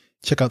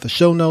 check out the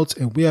show notes,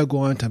 and we are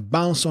going to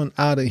bounce on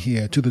out of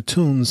here to the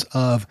tunes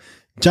of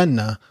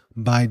Jannah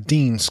by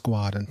Dean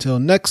Squad. Until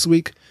next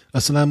week,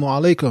 Assalamu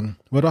alaikum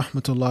wa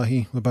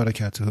rahmatullahi wa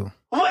barakatuhu.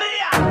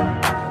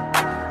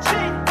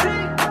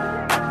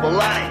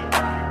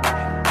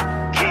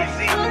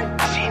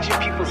 Changing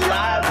people's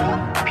lives,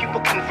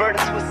 people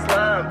converting to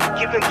Islam,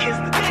 giving kids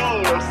the deen,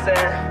 you know what I'm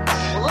saying?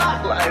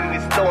 Like, we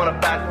still on a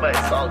backbite,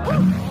 it's all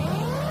good.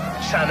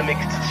 Trying to make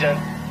it to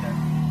Jannah.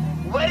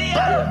 Way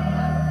up!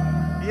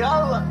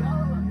 Yallah!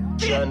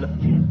 Jannah.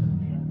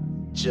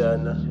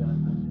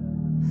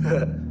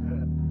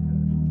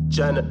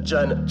 Listen,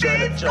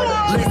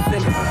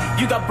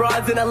 you got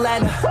broads in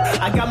Atlanta.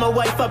 I got my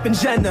wife up in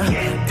Jannah.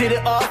 Did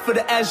it all for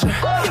the Ezra.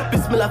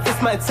 Bismillah,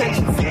 fix my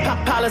intentions.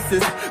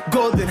 Palaces,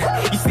 golden.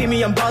 You see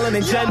me, I'm ballin'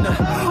 in Jannah.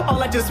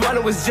 All I just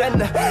wanted was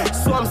Jannah.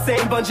 So I'm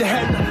saying bunch of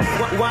henna.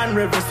 Wine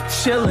rivers,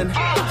 chillin'.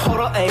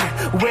 Horo ain't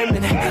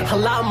women.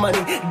 Halal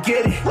money,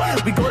 get it.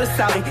 We go to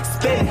Saudi,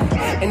 spin it.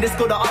 And this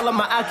go to all of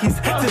my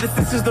Akis. To the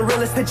sisters, the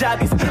realest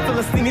hijabis.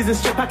 Philistinis and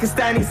straight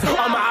Pakistanis.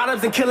 All my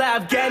Arabs and killer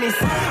Afghanis.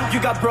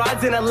 You got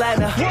broads in Atlanta.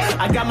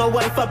 I got my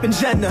wife up in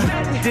Jannah.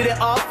 Did it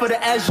all for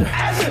the Ezra.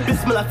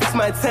 Bismillah, fix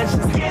my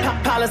intentions.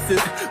 Palaces,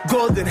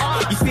 golden.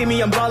 You see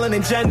me, I'm ballin'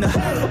 in Jannah.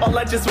 All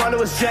I just wanted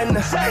was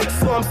Jannah.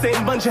 So I'm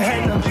saying bunch of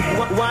henna.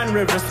 Wine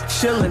rivers,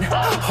 chillin'.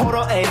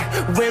 Horo ain't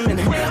women.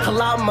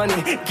 Halal money,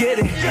 get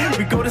it.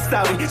 We go to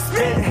Saudi,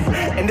 spin it.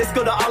 And this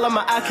go to all of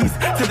my Akis.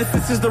 To the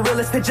sisters, the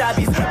realest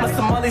hijabis. My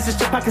Somalis and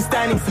straight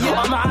Pakistanis.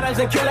 All my Arabs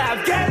and killer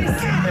Afghanis.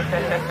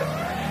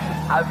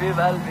 Habib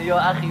Albi, yo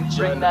Akhi,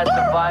 bring that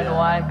divine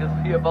wine, because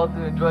we about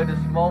to enjoy this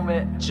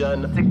moment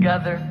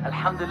together.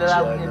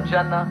 Alhamdulillah, we in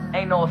Jannah.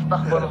 Ain't no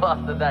astaghfirullah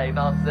after that, you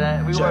know what I'm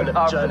saying? We worked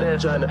hard for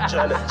this.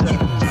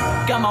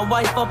 Got my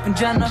wife up in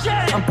Jannah.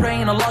 I'm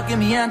praying Allah give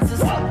me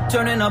answers.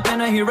 Turning up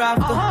in a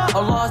hereafter.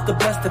 Allah's the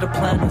best of the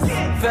planners.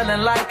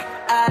 Feeling like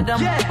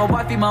Adam, my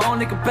wifey, my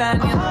only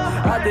companion.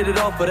 I did it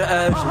all for the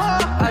urge.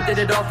 I did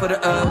it all for the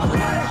urge.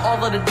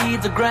 All of the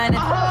deeds are granted.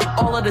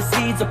 All of the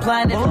seeds are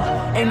planted.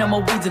 Ain't no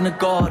more weeds in the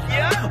garden.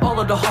 All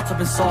of the hearts have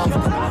been solved.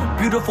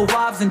 Beautiful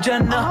wives in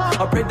Jannah.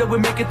 I pray that we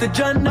make it to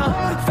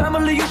Jannah.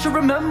 Family, you should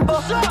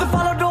remember to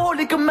follow the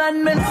holy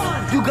commandments.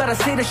 You gotta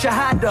say the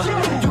Shahada.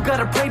 You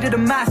gotta pray to the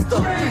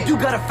Master. You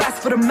gotta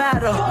fast for the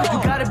matter.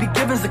 You gotta be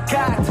given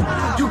zakat.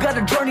 You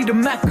gotta journey to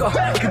Mecca.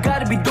 You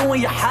gotta be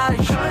doing your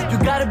Hajj. You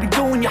gotta be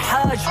doing your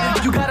Hajj.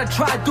 You gotta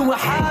try doing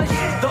Hajj.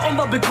 The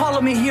Ummah been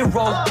calling me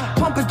hero.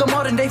 Trump is the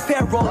modern day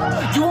pharaoh.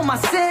 You want my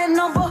sin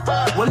number?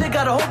 Well, they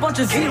got a whole bunch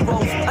of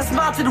zeros. I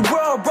smile to the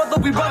world, brother.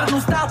 We brought a new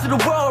style to the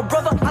world,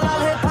 brother.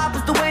 Halal hip hop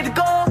is the way to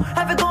go.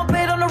 Have it gone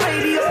played on the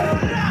radio.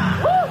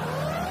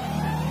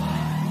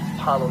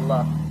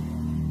 SubhanAllah.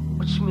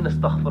 What you mean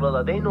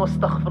astaghfirullah? They know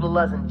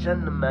astaghfirullah is in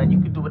Jannah, man.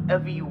 You can do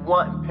whatever you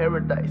want in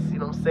paradise. You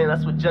know what I'm saying?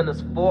 That's what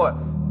Jannah's for.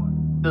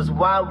 There's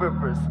wine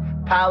rivers,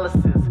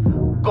 palaces,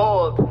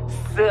 gold,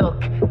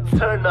 silk,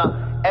 turn up,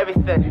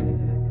 everything.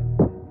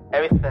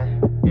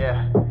 Everything,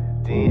 yeah.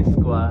 Dean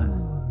Squad,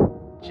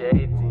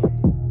 JD,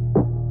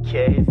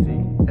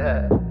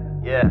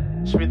 KZ, yeah.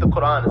 Just read the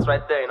Quran, it's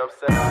right there, you know what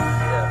I'm saying?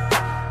 Yeah.